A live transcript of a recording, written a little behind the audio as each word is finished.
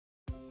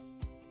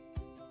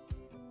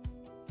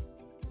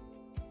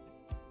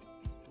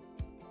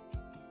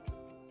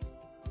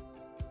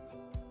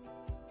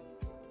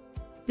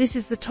This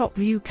is the top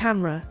view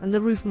camera and the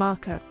roof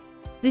marker.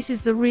 This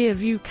is the rear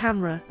view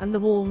camera and the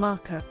wall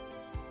marker.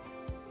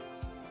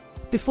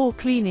 Before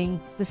cleaning,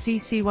 the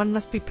CC1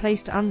 must be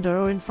placed under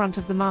or in front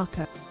of the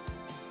marker.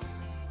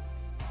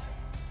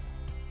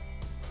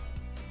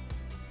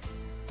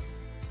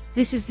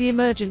 This is the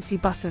emergency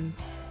button.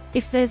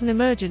 If there's an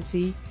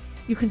emergency,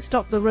 you can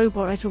stop the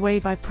robot right away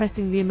by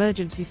pressing the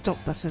emergency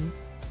stop button.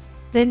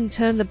 Then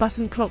turn the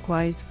button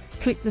clockwise,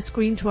 click the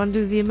screen to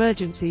undo the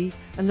emergency,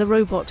 and the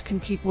robot can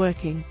keep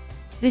working.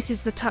 This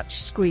is the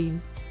touch screen.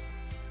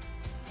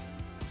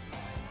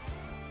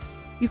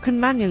 You can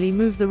manually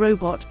move the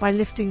robot by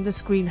lifting the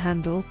screen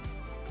handle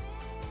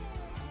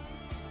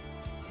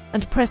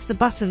and press the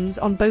buttons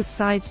on both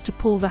sides to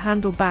pull the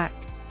handle back.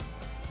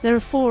 There are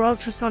 4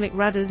 ultrasonic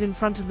radars in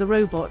front of the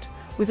robot,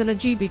 with an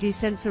IGBT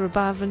sensor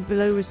above and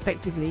below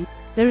respectively.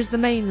 There is the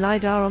main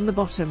LiDAR on the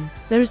bottom.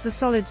 There is the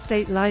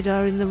solid-state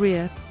LiDAR in the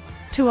rear.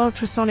 2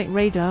 ultrasonic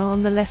radar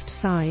on the left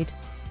side.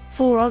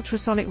 4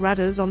 ultrasonic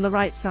radars on the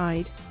right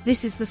side.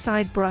 This is the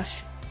side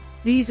brush.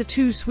 These are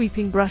 2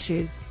 sweeping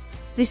brushes.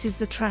 This is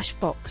the trash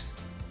box.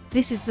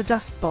 This is the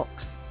dust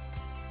box.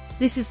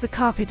 This is the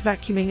carpet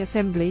vacuuming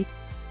assembly.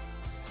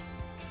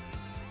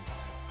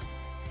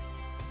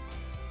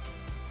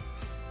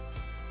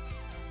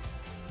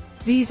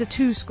 These are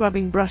 2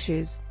 scrubbing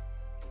brushes.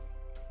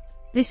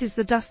 This is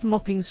the dust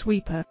mopping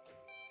sweeper.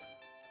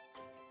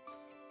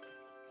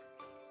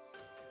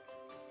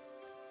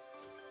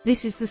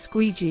 This is the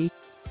squeegee.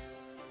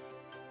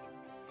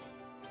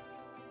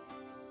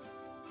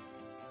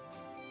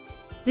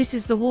 This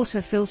is the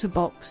water filter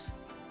box.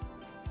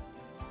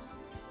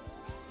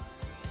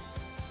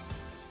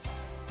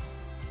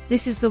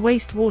 This is the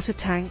wastewater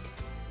tank.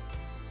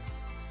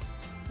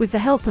 With the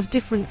help of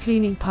different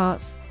cleaning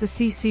parts, the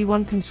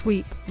CC1 can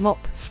sweep,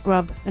 mop,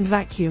 scrub, and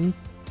vacuum.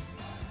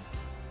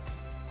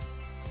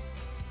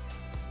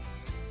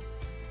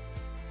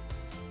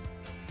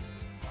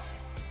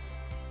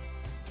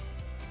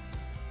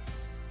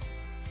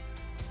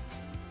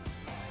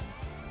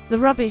 The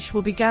rubbish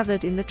will be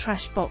gathered in the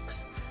trash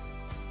box,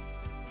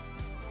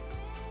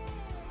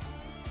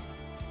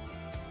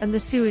 and the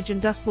sewage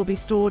and dust will be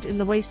stored in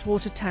the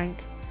wastewater tank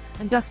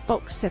and dust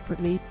box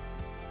separately.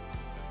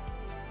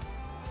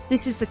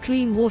 This is the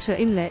clean water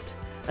inlet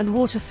and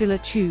water filler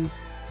tube.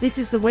 This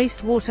is the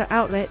wastewater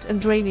outlet and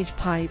drainage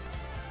pipe.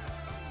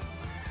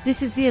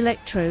 This is the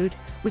electrode,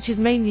 which is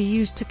mainly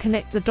used to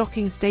connect the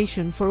docking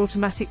station for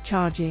automatic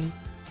charging.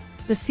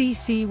 The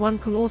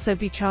CC1 can also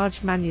be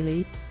charged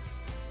manually.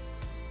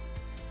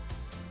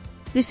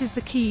 This is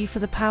the key for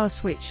the power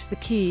switch. The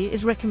key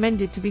is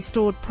recommended to be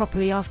stored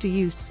properly after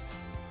use.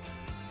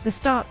 The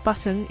start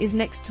button is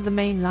next to the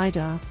main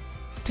LiDAR.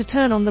 To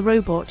turn on the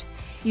robot,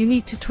 you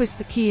need to twist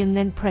the key and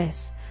then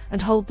press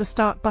and hold the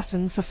start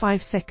button for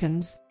 5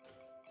 seconds.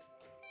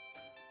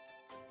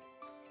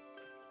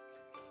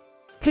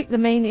 Click the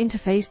main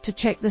interface to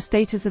check the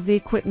status of the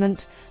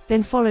equipment,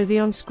 then follow the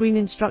on-screen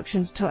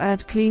instructions to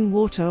add clean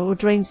water or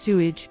drain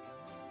sewage.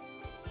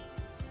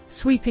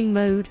 Sweeping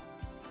mode.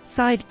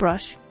 Side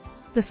brush.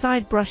 The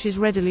side brush is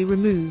readily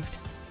removed.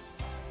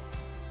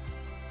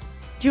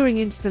 During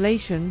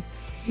installation,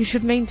 you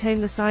should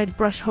maintain the side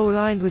brush hole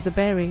aligned with the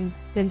bearing,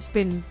 then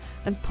spin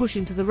and push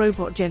into the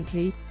robot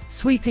gently.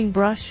 Sweeping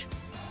brush.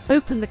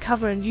 Open the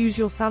cover and use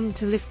your thumb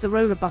to lift the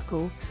roller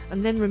buckle,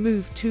 and then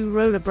remove 2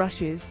 roller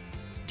brushes.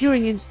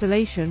 During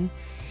installation,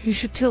 you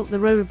should tilt the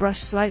roller brush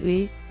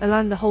slightly,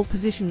 align the hole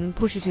position and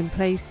push it in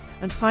place,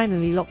 and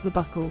finally lock the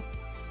buckle.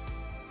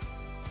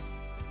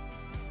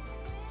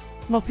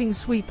 Mopping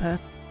sweeper.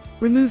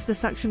 Remove the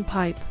suction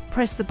pipe,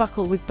 press the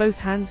buckle with both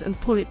hands and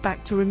pull it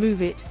back to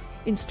remove it.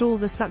 Install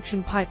the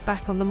suction pipe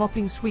back on the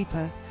mopping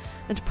sweeper,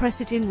 and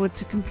press it inward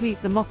to complete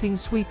the mopping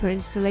sweeper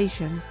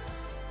installation.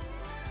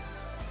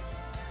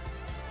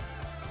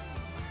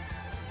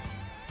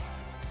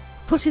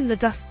 Put in the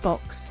dust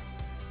box.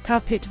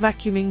 Carpet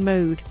vacuuming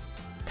mode.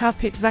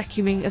 Carpet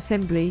vacuuming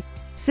assembly,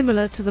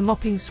 similar to the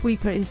mopping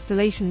sweeper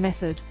installation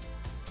method.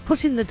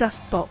 Put in the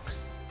dust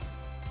box.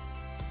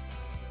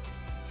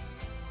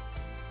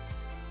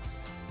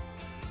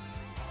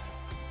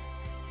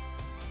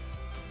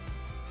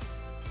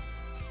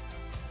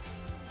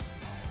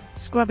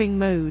 Scrubbing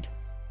mode.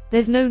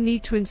 There's no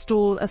need to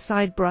install a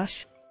side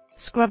brush.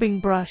 Scrubbing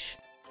brush.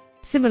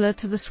 Similar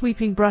to the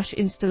sweeping brush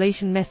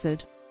installation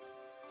method.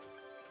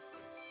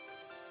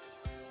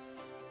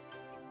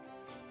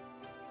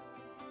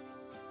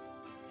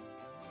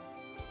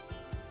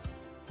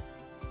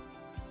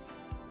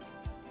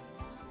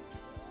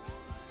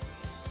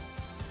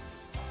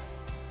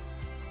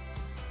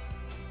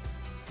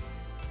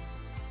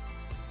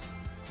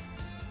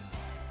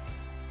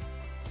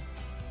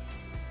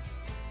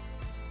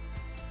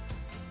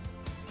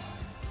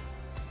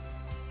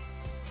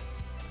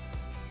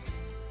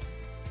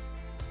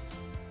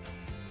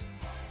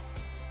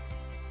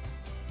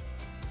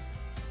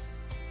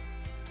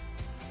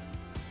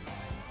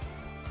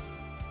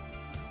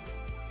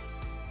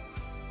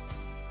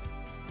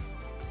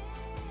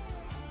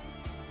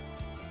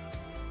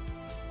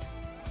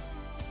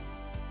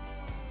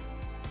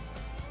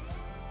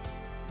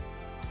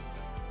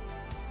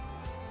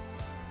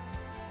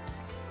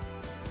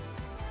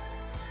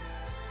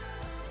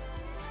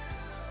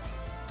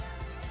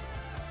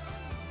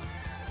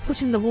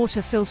 Put in the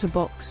water filter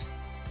box.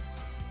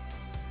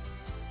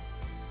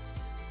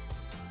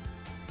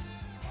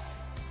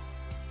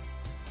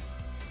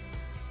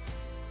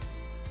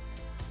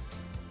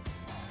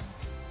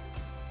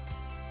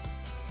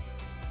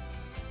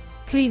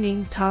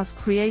 Cleaning task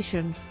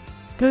creation.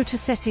 Go to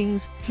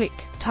Settings, click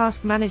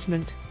Task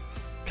Management.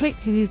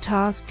 Click New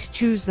Task,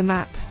 choose the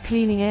map,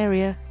 cleaning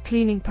area,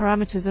 cleaning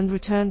parameters and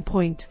return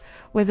point,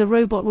 where the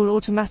robot will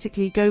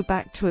automatically go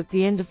back to at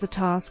the end of the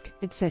task,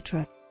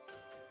 etc.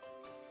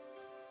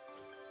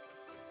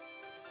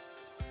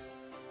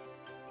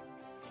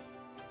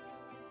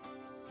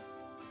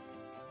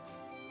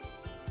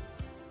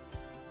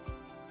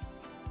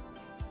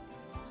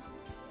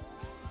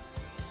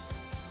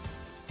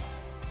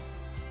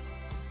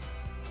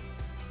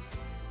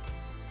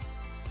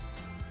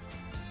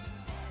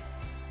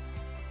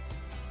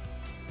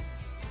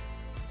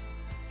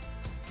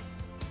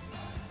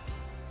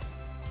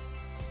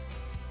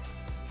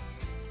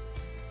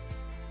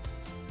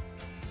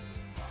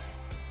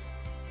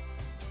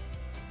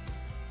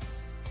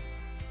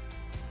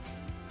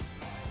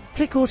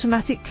 Click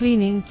Automatic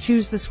Cleaning,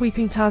 choose the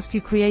sweeping task you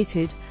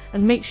created,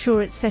 and make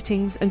sure its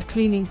settings and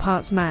cleaning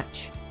parts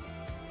match.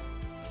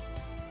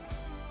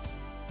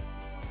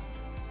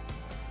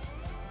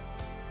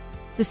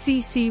 The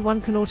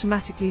CC1 can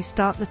automatically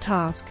start the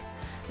task,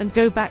 and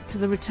go back to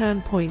the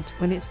return point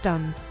when it's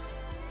done.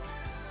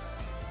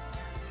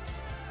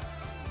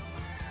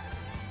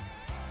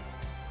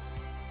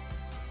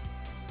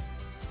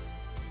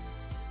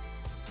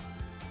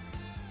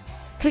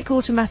 Click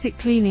Automatic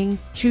Cleaning,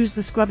 choose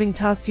the scrubbing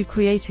task you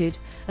created,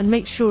 and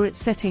make sure its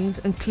settings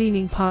and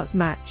cleaning parts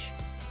match.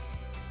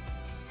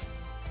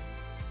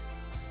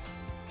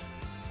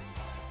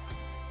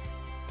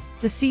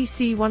 The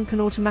CC1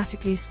 can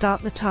automatically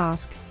start the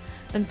task,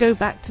 and go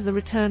back to the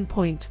return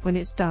point when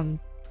it's done.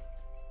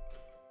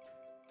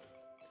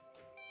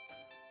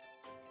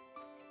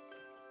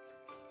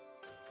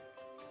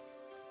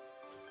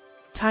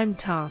 Time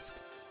task.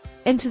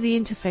 Enter the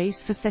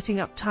interface for setting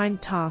up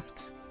timed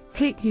tasks.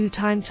 Click New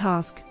Time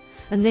Task,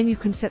 and then you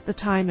can set the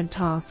time and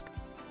task.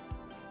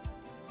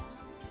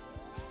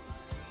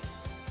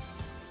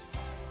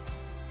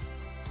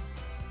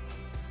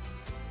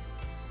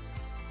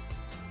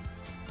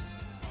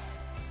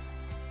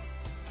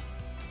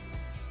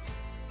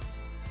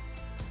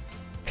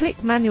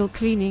 Click Manual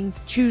Cleaning,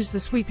 choose the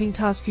sweeping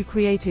task you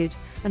created,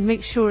 and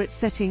make sure its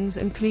settings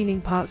and cleaning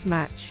parts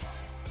match.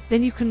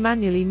 Then you can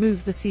manually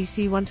move the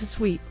CC1 to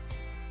sweep.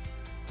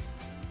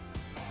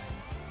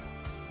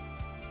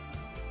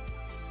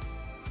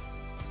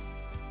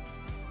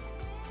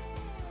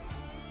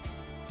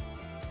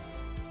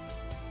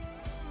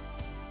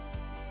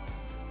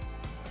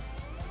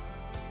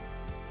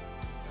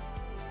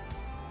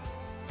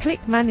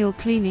 Click Manual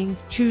Cleaning,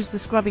 choose the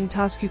scrubbing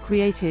task you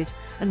created,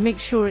 and make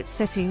sure its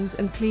settings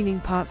and cleaning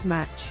parts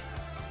match.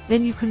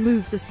 Then you can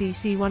move the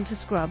CC1 to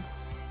scrub.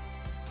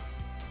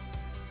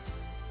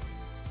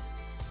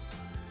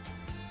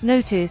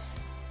 Notice: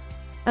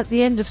 at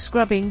the end of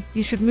scrubbing,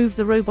 you should move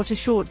the robot a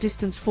short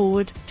distance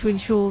forward to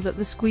ensure that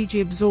the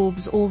squeegee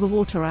absorbs all the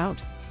water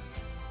out.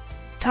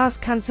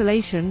 Task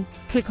cancellation: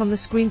 click on the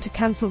screen to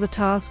cancel the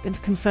task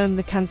and confirm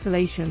the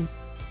cancellation.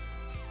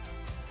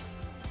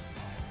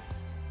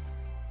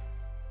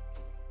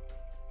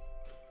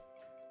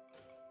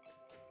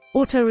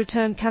 Auto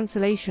return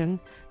cancellation: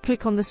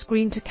 click on the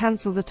screen to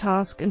cancel the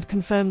task and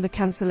confirm the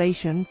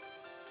cancellation.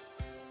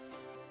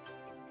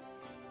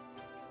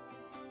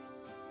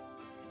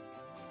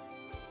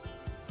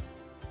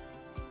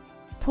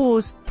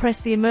 Pause: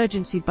 press the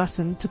emergency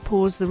button to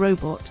pause the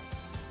robot.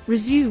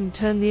 Resume: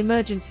 turn the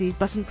emergency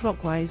button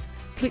clockwise,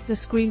 click the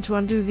screen to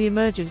undo the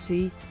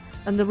emergency,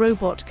 and the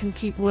robot can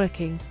keep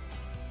working.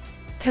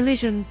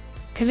 Collision: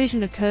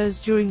 collision occurs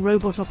during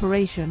robot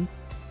operation.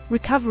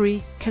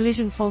 Recovery: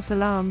 collision false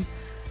alarm.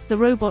 The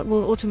robot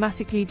will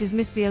automatically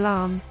dismiss the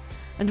alarm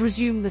and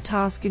resume the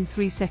task in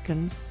 3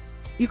 seconds.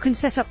 You can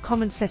set up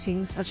common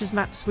settings such as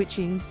map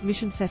switching,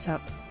 mission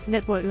setup,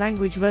 network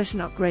language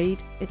version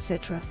upgrade,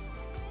 etc.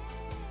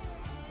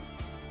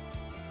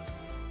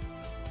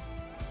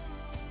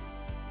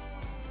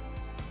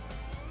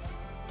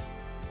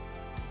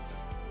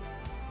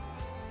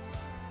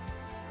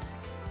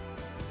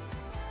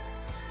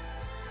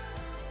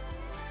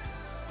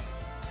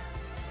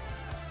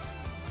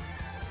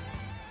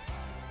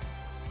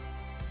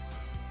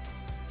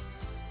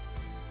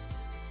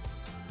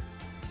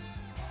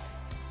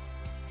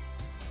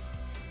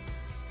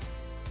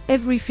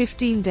 Every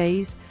 15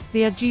 days,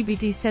 the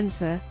RGBD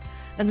sensor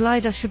and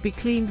LiDAR should be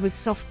cleaned with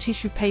soft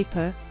tissue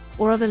paper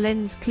or other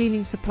lens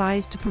cleaning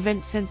supplies to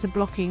prevent sensor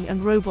blocking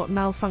and robot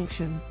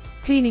malfunction.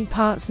 Cleaning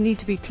parts need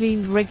to be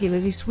cleaned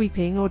regularly,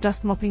 sweeping or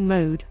dust mopping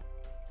mode.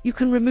 You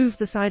can remove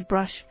the side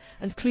brush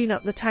and clean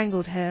up the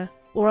tangled hair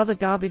or other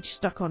garbage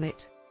stuck on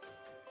it.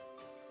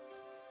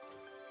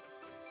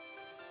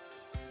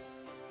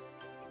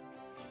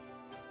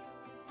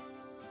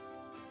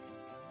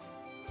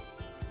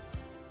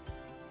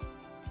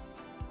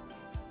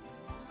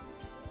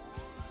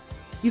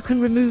 You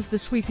can remove the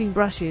sweeping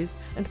brushes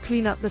and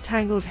clean up the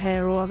tangled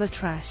hair or other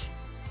trash.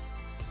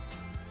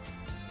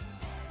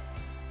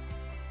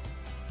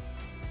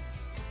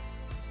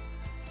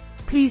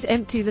 Please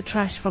empty the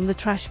trash from the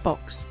trash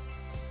box.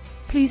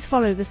 Please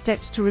follow the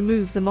steps to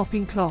remove the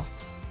mopping cloth.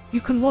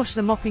 You can wash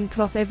the mopping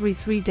cloth every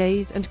 3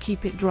 days and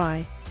keep it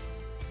dry.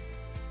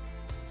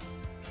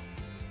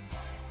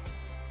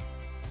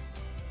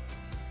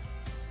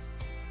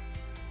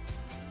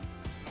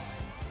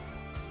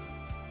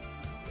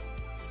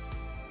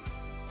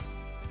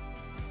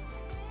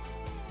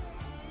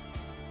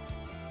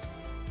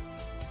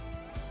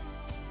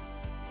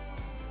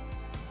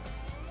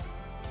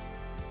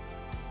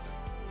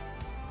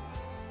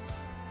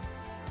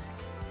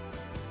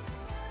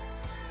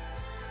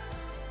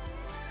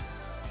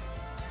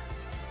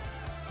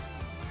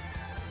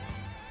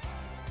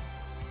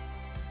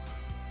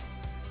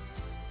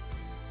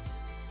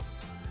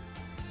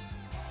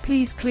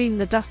 Please clean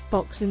the dust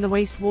box in the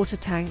wastewater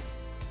tank.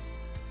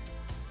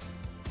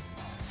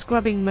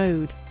 Scrubbing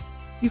mode.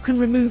 You can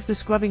remove the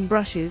scrubbing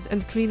brushes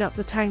and clean up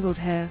the tangled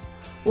hair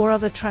or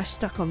other trash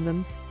stuck on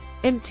them.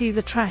 Empty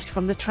the trash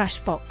from the trash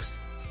box.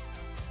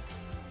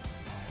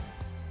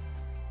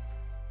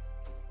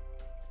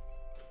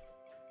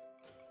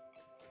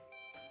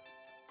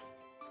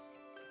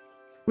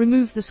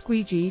 Remove the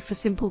squeegee for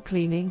simple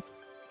cleaning.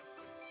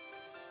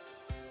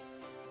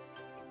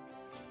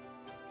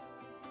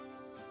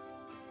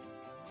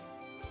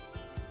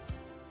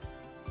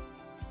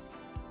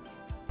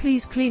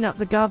 Please clean up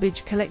the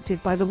garbage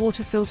collected by the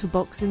water filter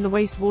box in the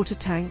wastewater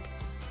tank.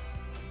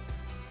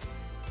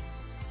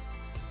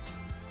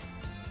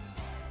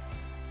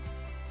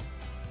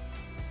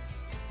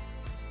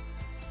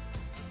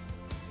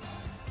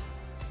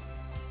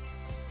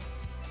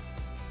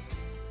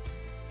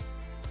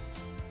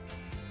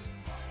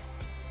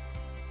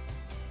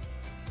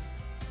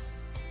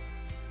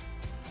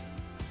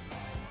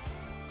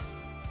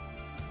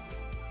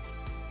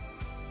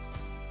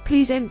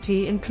 Please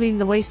empty and clean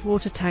the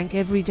wastewater tank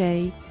every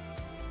day.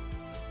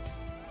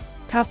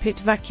 Carpet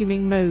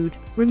vacuuming mode.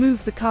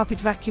 Remove the carpet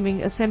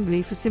vacuuming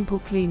assembly for simple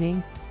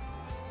cleaning.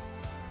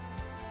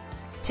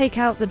 Take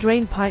out the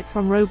drain pipe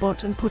from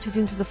robot and put it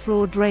into the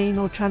floor drain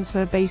or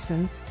transfer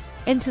basin.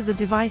 Enter the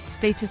device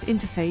status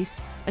interface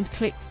and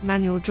click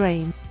Manual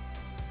Drain.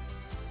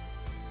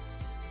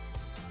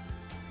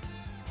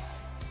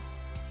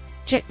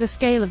 Check the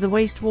scale of the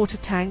wastewater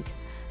tank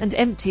and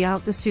empty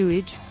out the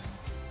sewage.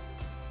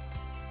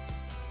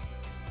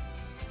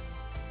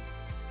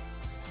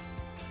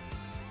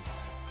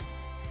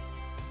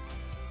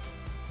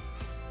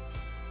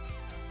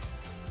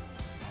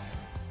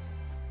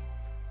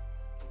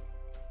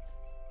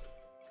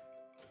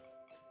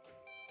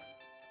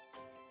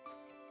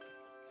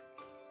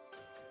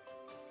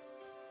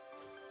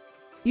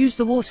 Use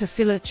the water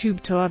filler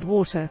tube to add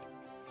water.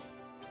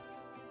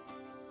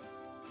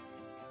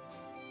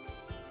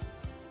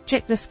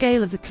 Check the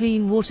scale of the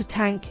clean water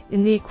tank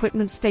in the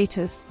equipment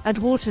status. Add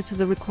water to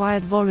the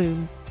required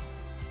volume.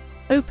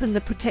 Open the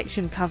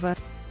protection cover.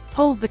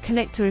 Hold the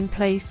connector in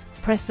place,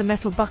 press the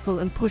metal buckle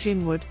and push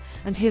inward,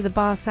 and hear the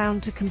bar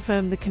sound to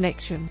confirm the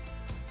connection.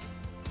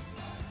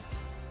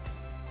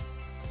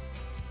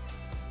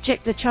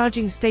 Check the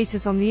charging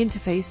status on the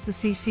interface. The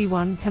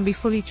CC1 can be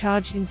fully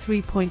charged in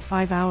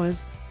 3.5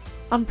 hours.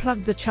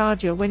 Unplug the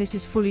charger when it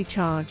is fully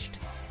charged.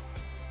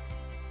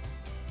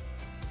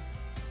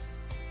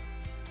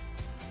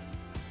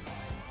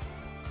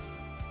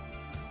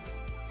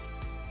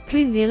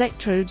 Clean the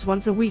electrodes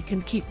once a week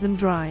and keep them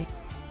dry.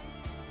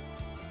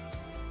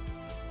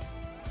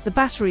 The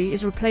battery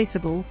is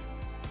replaceable.